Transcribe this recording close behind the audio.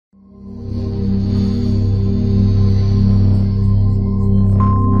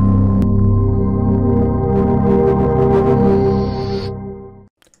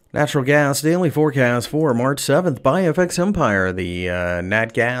Natural gas daily forecast for March 7th by FX Empire. The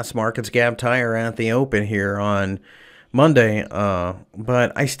Nat Gas markets gapped higher at the open here on Monday,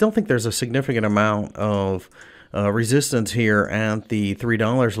 but I still think there's a significant amount of resistance here at the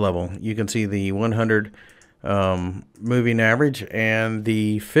 $3 level. You can see the 100 moving average and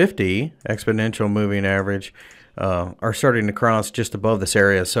the 50 exponential moving average are starting to cross just above this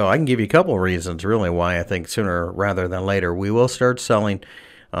area. So I can give you a couple of reasons really why I think sooner rather than later we will start selling.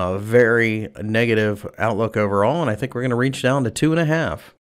 Very negative outlook overall, and I think we're going to reach down to 2.5.